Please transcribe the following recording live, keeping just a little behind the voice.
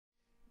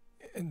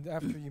And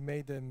after you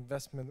made the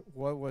investment,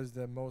 what was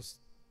the most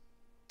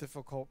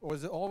difficult?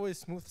 Was it always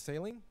smooth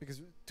sailing?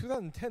 Because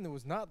 2010, it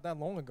was not that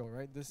long ago,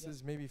 right? This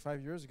is maybe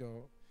 5 years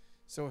ago.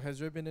 So has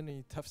there been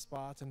any tough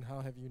spots, and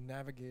how have you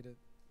navigated?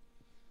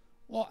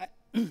 Well,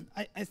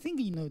 I think,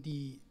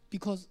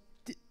 because,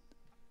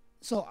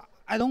 so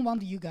I don't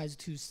want you guys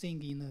to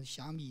think,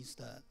 Xiaomi is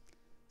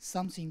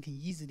something can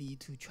easily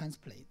to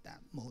translate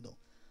that model.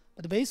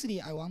 But basically,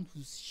 I want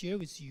to share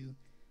with you,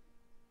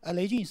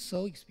 Leijun is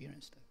so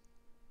experienced.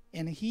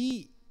 And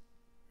he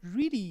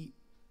really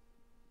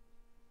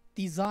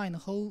designed the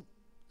whole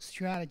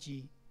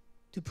strategy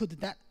to put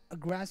that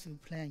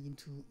aggressive plan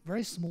into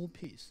very small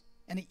piece.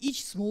 And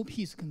each small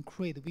piece can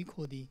create what we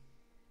call the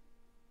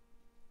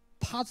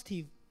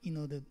positive,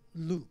 the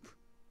loop.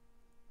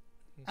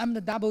 I'm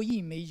the double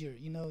E major,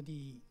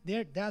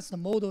 that's the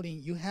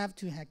modeling. You have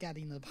to get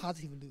in a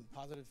positive loop.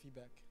 Positive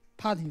feedback.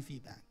 Positive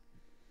feedback.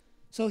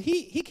 So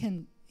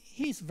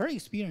he's very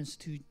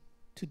experienced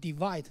to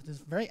divide this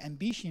very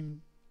ambitious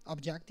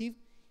objective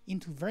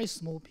into very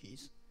small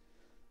piece.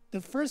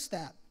 The first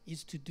step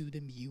is to do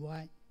the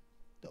MIUI,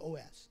 the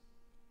OS.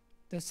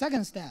 The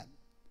second step,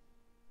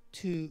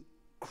 to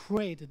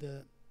create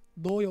the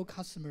loyal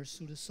customers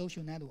through the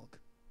social network.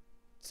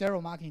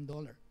 Zero marketing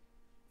dollar.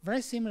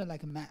 Very similar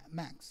like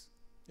Max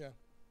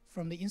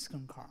from the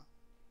Instagram car.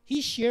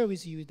 He shared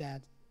with you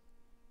that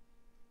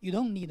you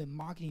don't need a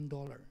marketing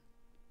dollar.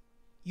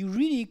 You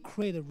really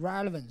create a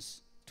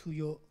relevance to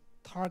your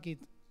target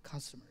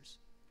customers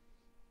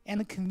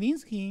and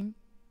convince him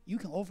you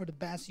can offer the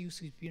best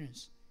user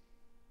experience.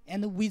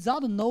 And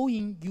without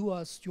knowing you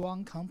are a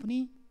strong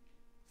company,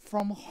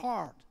 from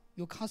heart,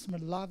 your customer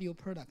love your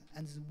product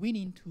and is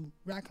willing to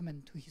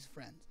recommend to his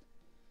friends.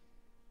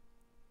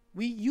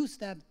 We use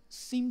that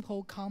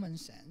simple common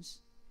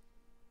sense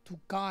to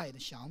guide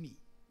Xiaomi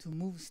to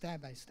move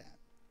step by step.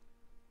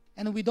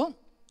 And we don't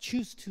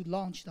choose to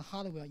launch the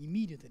hardware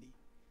immediately.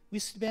 We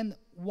spend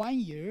 1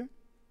 year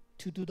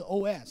to do the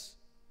OS.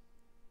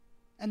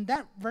 And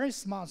that very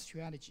smart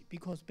strategy,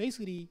 because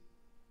basically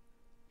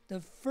the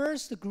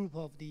first group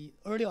of the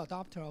early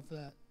adopter of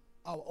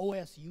our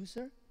OS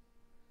user,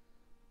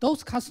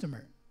 those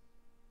customers,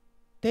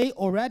 they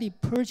already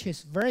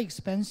purchased very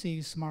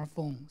expensive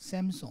smartphone,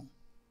 Samsung,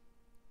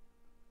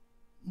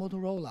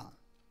 Motorola,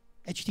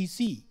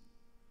 HTC,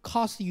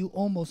 cost you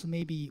almost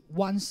maybe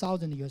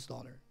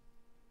 $1,000.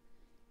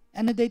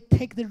 And they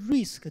take the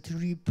risk to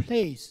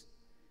replace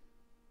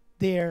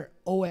their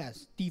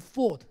OS,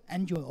 default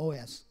Android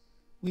OS,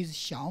 with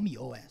Xiaomi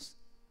OS.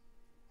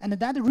 And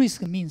that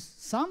risk means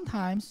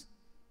sometimes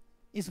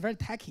it's a very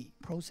tacky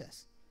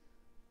process.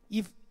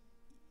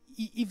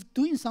 If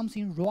doing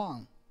something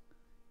wrong,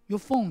 your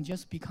phone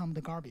just becomes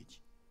the garbage.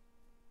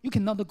 You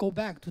cannot go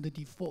back to the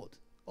default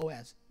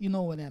OS. You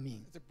know what I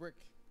mean? It's a brick.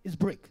 It's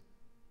brick.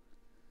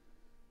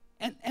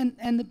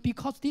 And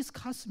because these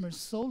customers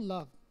so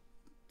love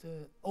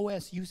the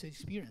OS user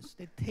experience,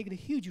 they take the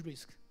huge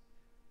risk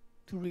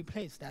to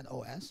replace that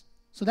OS.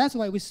 So that's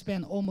why we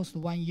spend almost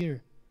 1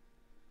 year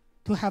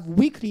to have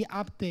weekly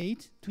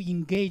update to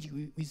engage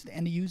with the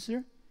end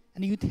user.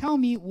 And you tell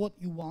me what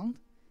you want,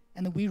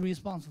 and we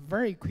respond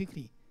very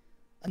quickly.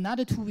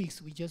 Another 2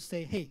 weeks, we just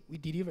say, hey, we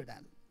deliver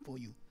that for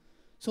you.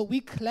 So we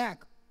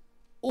collect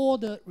all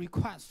the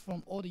requests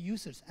from all the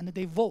users, and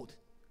they vote.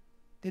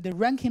 The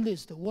ranking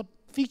list, what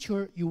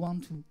feature you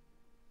want to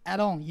add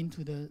on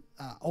into the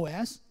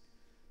OS,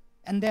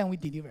 and then we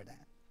deliver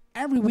that.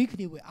 Every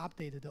weekly, we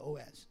update the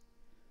OS.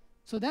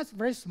 So that's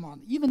very smart.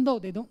 Even though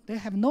they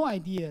have no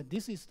idea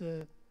this is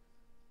the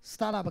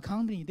startup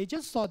company, they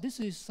just thought this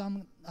is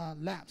some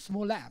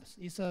small labs.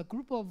 It's a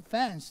group of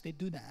fans, they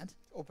do that.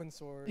 Open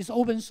source. It's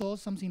open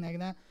source, something like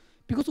that.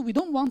 Because we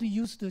don't want to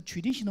use the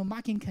traditional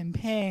marketing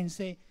campaign,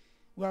 say,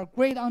 we are a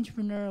great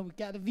entrepreneur, we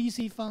get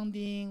VC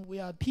funding, we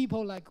are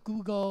people like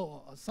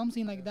Google or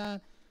something like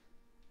that.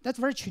 That's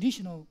very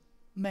traditional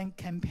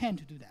campaign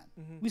to do that.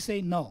 We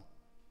say no.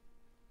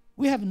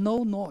 We have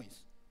no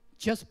noise,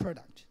 just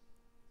product.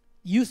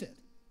 Use it.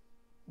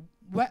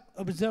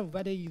 Observe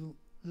whether you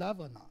love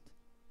or not.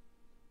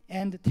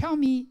 And tell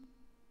me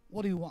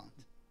what you want,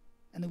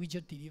 and we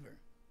just deliver.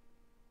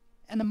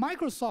 And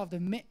Microsoft,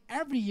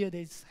 every year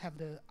they have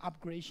the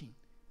upgradation.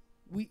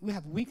 We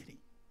have weekly.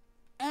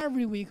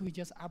 Every week we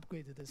just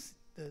upgrade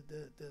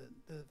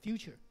the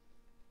future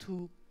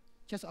to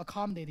just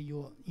accommodate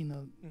your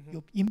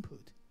your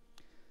input.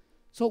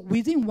 So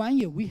within 1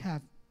 year we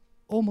have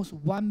almost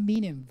 1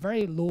 million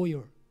very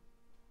loyal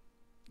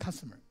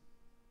customer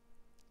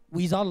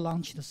without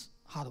launching this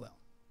hardware.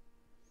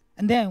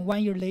 And then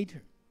 1 year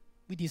later,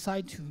 we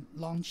decide to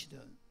launch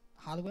the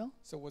hardware.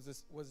 So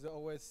was the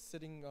OS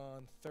sitting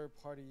on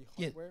third-party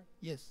hardware?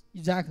 Yes,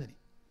 exactly.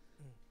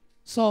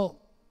 So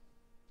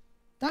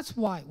that's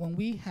why when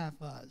we have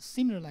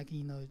similar, like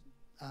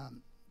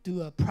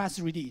do a press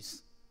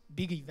release,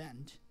 big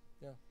event,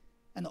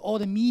 and all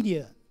the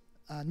media,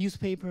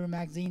 newspaper,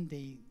 magazine,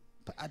 they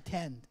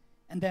attend,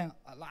 and then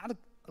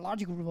a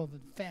large group of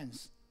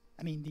fans.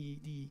 I mean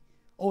the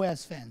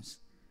OS fans,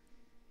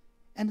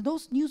 and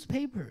those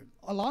newspaper,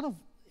 a lot of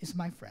is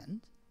my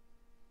friend.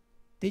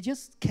 They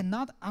just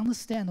cannot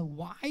understand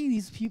why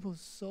these people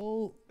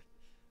so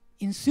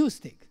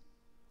enthusiastic,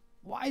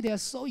 why they are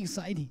so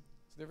exciting.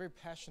 So they're very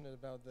passionate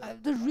about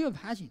that. They're real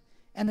passion,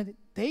 and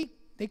they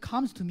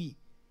comes to me.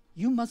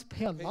 You must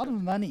pay a lot of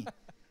money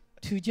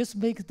to just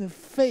make the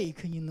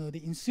fake,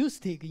 the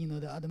enthusiastic,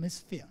 the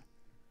atmosphere.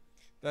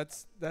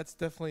 That's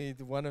definitely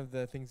one of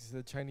the things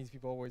the Chinese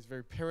people are always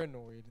very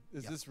paranoid.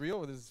 Is this real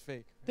or this is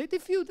fake? They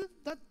feel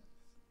that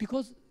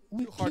because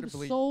we keep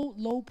so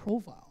low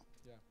profile.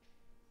 Yeah.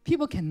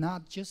 People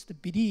cannot just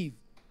believe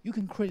you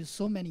can create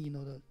so many,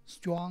 the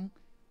strong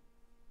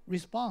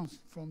response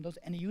from those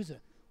end user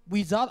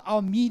without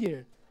our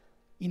media,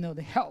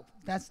 the help.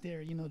 That's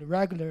their, the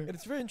regular. And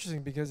it's very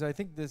interesting because I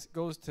think this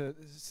goes to,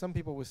 some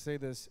people would say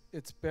this,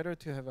 it's better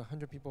to have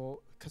 100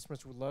 people,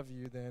 customers who love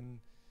you than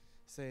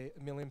say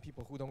 1 million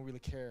people who don't really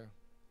care,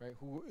 right?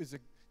 Who is a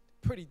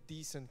pretty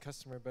decent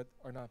customer but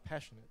are not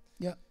passionate.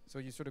 Yeah. So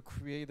you sort of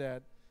create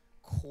that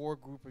core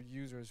group of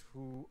users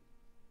who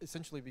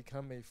essentially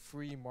become a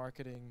free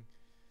marketing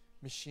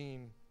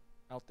machine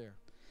out there.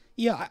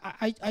 Yeah,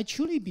 I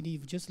truly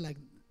believe just like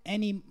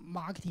any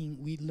marketing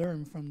we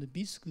learn from the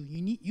B school,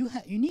 you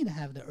need to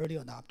have the early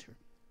adopter,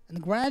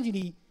 and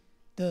gradually,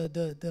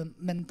 the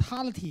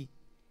mentality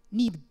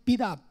need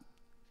build up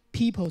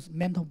people's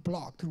mental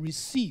block to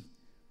receive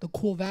the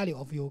core value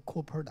of your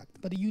core product.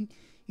 But you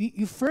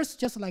first,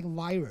 just like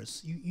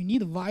virus, you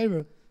need a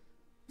viral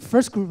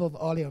first group of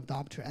early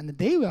adopter, and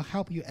they will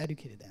help you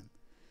educate them.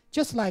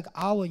 Just like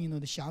our the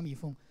Xiaomi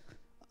phone,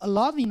 a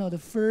lot of the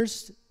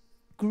first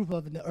group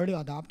of the early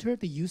adopter,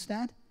 they use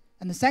that.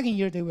 And the second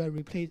year, they will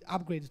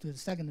upgrade to the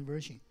second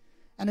version.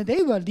 And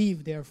they will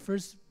leave their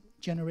first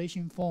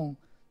generation phone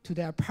to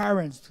their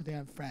parents, to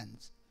their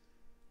friends.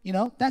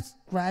 That's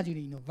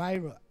gradually,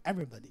 viral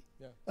everybody.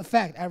 Yeah.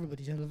 Affect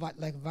everybody, just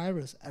like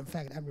virus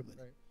affect everybody.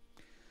 Right.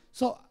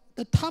 So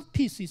the tough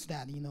piece is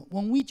that,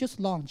 when we just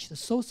launched a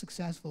so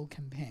successful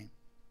campaign,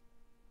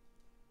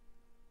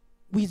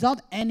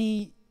 without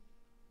any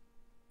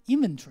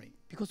inventory,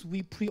 because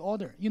we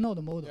pre-order, the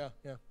model. Yeah,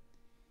 yeah.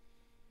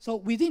 So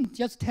within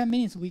just 10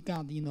 minutes, we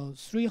got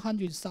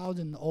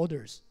 300,000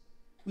 orders.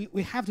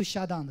 We have to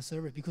shut down the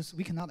server because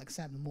we cannot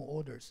accept more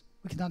orders.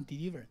 We cannot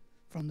deliver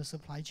from the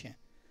supply chain.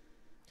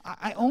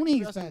 I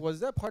only expect. Was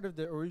that part of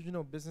the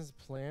original business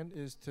plan?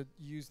 Is to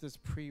use this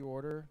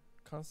pre-order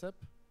concept?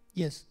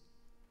 Yes.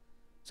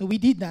 So we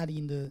did that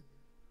in the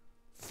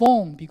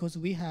phone because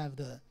we have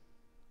the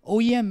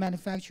OEM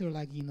manufacturer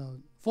like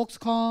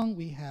Foxconn.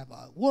 We have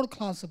a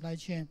world-class supply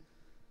chain.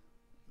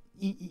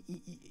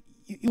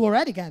 You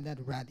already got that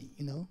ready,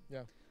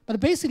 Yeah. But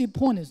basically, the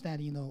point is that,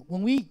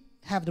 when we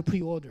have the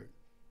pre-order,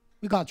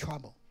 we got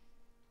trouble.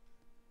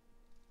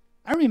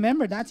 I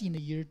remember that in the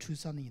year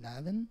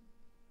 2011,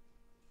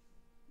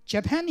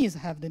 Japanese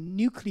have the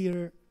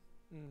nuclear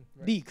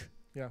leak.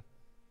 Yeah.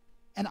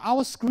 And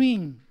our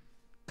screen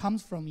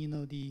comes from,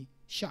 the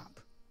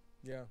shop.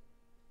 Yeah.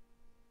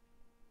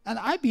 And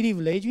I believe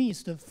Lei Jun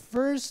is the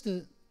first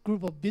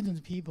group of business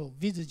people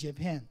visit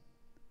Japan,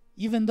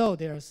 even though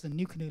there's a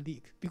nuclear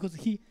leak, because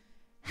he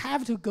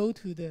have to go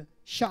to the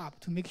shop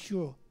to make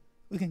sure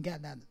we can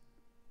get that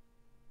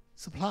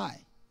supply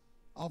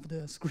of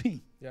the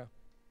screen. Yeah.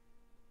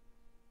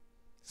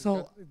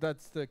 So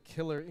that's the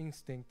killer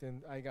instinct,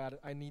 and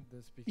I need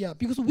this.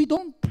 Because we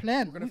don't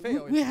plan. We're gonna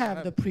fail. We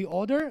have the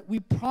pre-order. We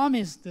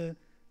promise the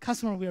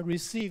customer will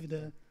receive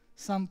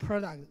some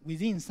product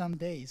within some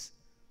days.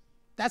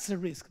 That's the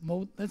risk.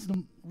 That's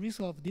the risk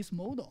of this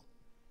model.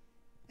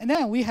 And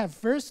then we have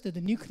first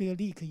the nuclear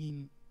leak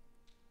in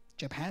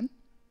Japan.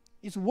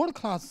 It's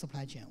world-class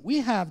supply chain. We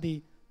have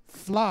the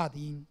flood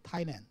in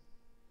Thailand.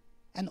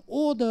 And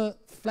all the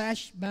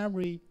flash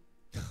memory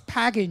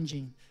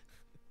packaging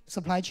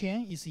supply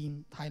chain is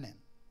in Thailand.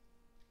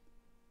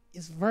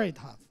 It's very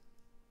tough.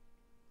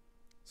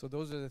 So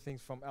those are the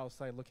things from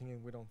outside looking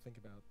in we don't think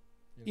about.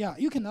 Yeah,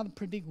 you cannot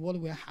predict what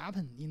will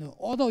happen.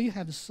 Although you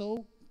have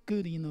so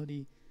good,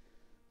 the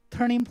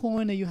turning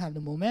point, you have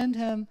the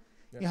momentum,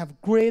 you have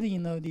great,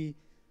 the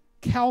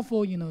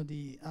careful,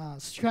 the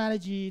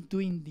strategy,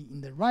 doing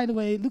in the right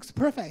way, looks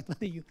perfect,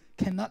 but you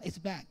cannot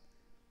expect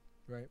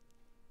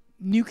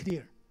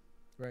nuclear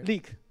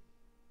leak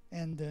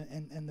and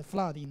the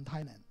flood in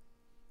Thailand.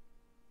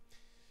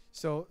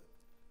 So,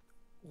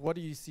 what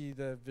do you see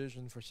the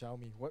vision for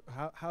Xiaomi?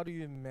 How do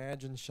you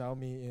imagine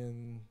Xiaomi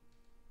in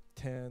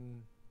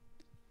 10?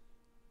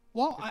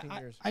 Well,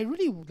 I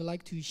really would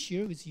like to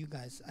share with you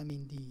guys. I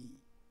mean,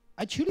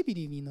 I truly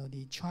believe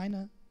the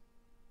China,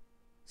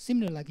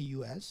 similar like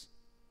US.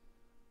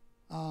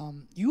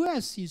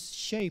 US is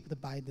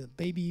shaped by the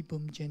baby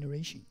boom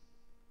generation.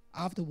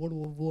 After World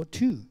War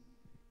II,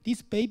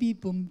 this baby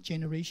boom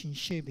generation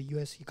shaped the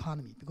US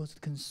economy because the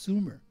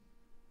consumer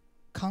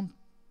count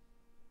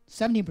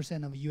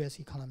 70% of US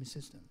economy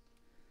system.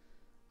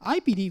 I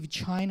believe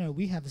China,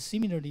 we have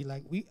similarly,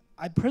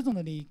 I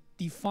personally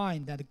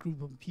define that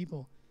group of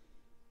people.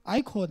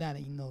 I call that,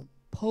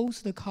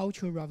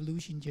 post-cultural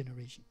revolution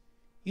generation.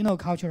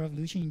 Cultural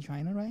revolution in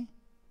China, right?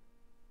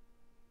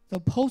 the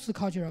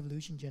post-cultural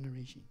revolution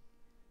generation.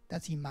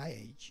 That's in my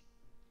age.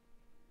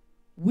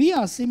 We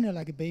are similar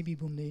like a baby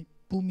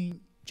booming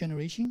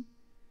generation.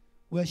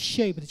 Will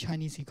shape the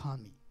Chinese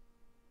economy.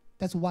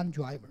 That's one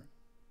driver.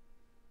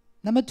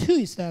 Number two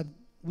is that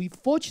we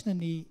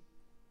fortunately,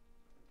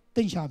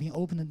 Deng Xiaoping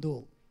opened the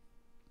door.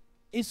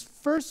 It's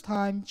first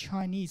time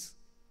Chinese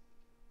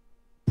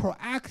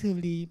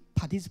proactively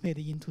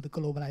participated into the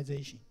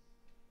globalization.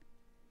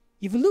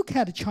 If you look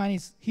at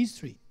Chinese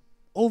history,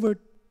 over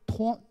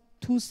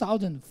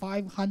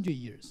 2,500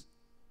 years,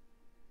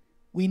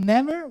 we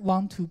never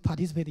want to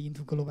participate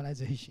into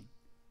globalization.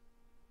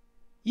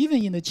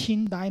 Even in the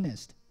Qing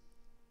dynasty,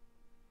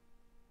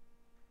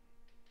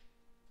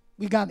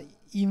 we got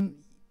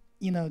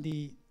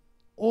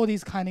all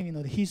this kind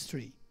of the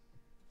history.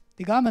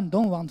 The government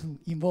don't want to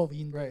involve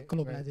in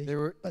globalization. Right. They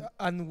were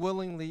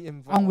unwillingly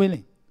involved.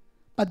 Unwilling.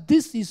 But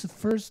this is the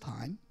first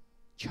time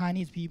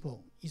Chinese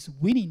people is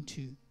willing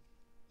to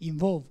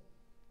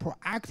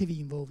proactively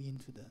involve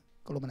into the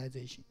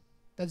globalization.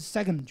 That's the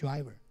second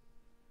driver.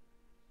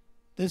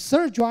 The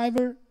third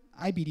driver,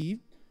 I believe,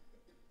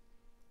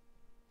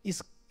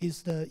 is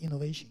the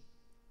innovation.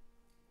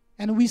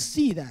 And we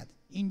see that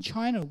in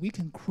China, we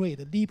can create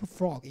a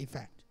leapfrog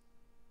effect.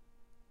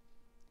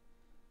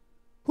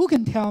 Who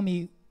can tell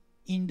me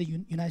in the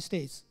United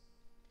States,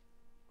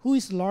 who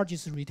is the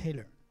largest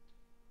retailer?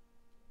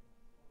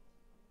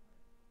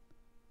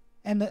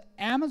 And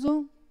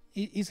Amazon,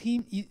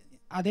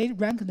 are they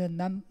ranked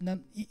the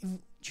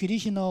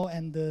traditional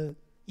and the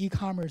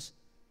e-commerce?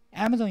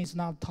 Amazon is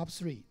now top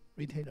 3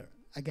 retailer,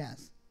 I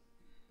guess.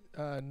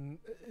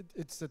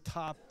 It's the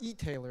top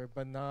e-tailer,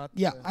 but not.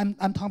 Yeah, I'm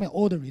talking about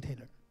all the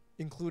retailer,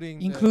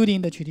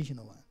 including the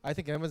traditional one. I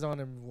think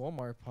Amazon and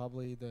Walmart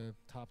probably the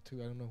top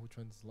 2. I don't know which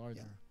one's larger.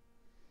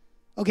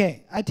 Yeah.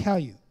 Okay, I tell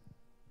you.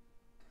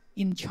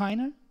 In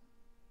China,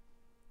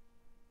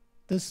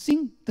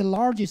 the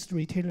largest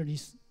retailer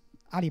is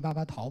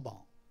Alibaba Taobao,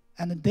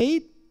 and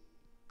they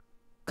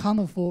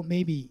count for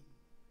maybe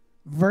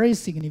very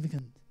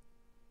significant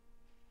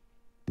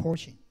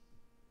portion.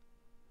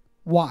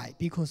 Why?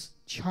 Because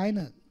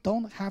China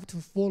don't have to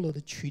follow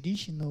the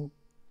traditional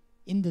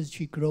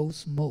industry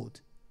growth mode.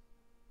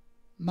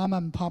 Mom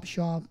and pop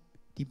shop,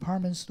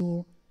 department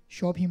store,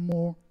 shopping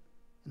mall,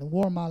 and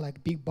Walmart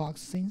like big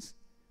box things,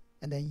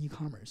 and then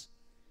e-commerce.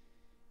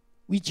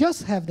 We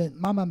just have the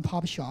mom and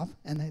pop shop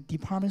and the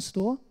department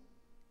store,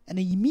 and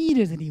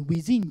immediately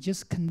within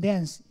just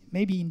condensed,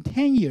 maybe in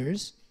 10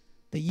 years,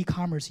 the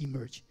e-commerce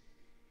emerge.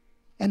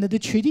 And the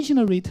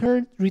traditional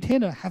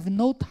retailer have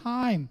no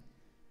time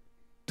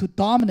to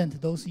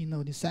dominate those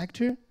the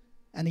sector,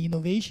 and the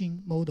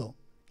innovating model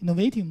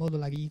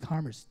like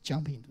e-commerce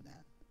jump into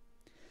that.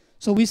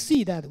 So we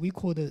see that we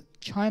call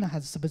China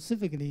has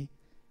specifically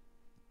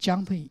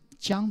jump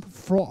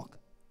frog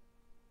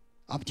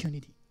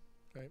opportunity.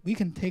 Right. We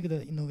can take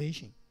the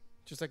innovation.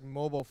 Just like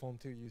mobile phone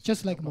too.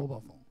 Just like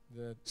mobile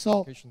phone.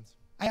 So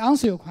I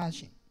answer your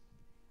question.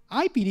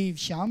 I believe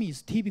Xiaomi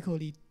is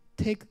typically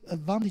take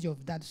advantage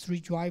of that 3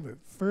 driver.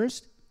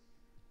 First,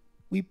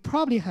 we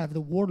probably have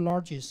the world's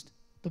largest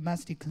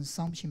domestic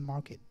consumption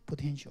market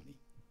potentially.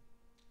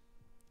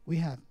 We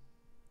have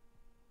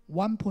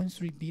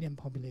 1.3 billion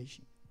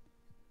population.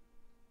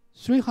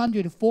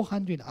 300 to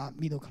 400 are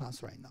middle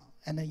class right now.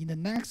 And in the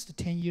next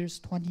 10 years,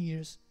 20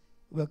 years,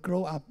 we'll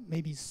grow up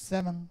maybe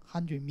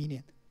 700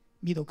 million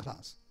middle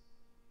class.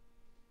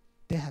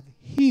 They have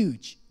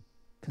huge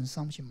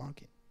consumption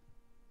market.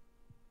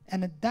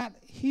 And that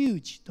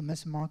huge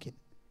domestic market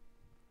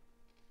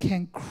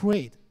can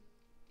create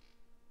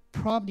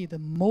probably the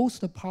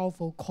most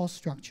powerful cost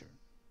structure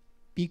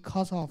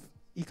because of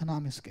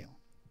economic scale.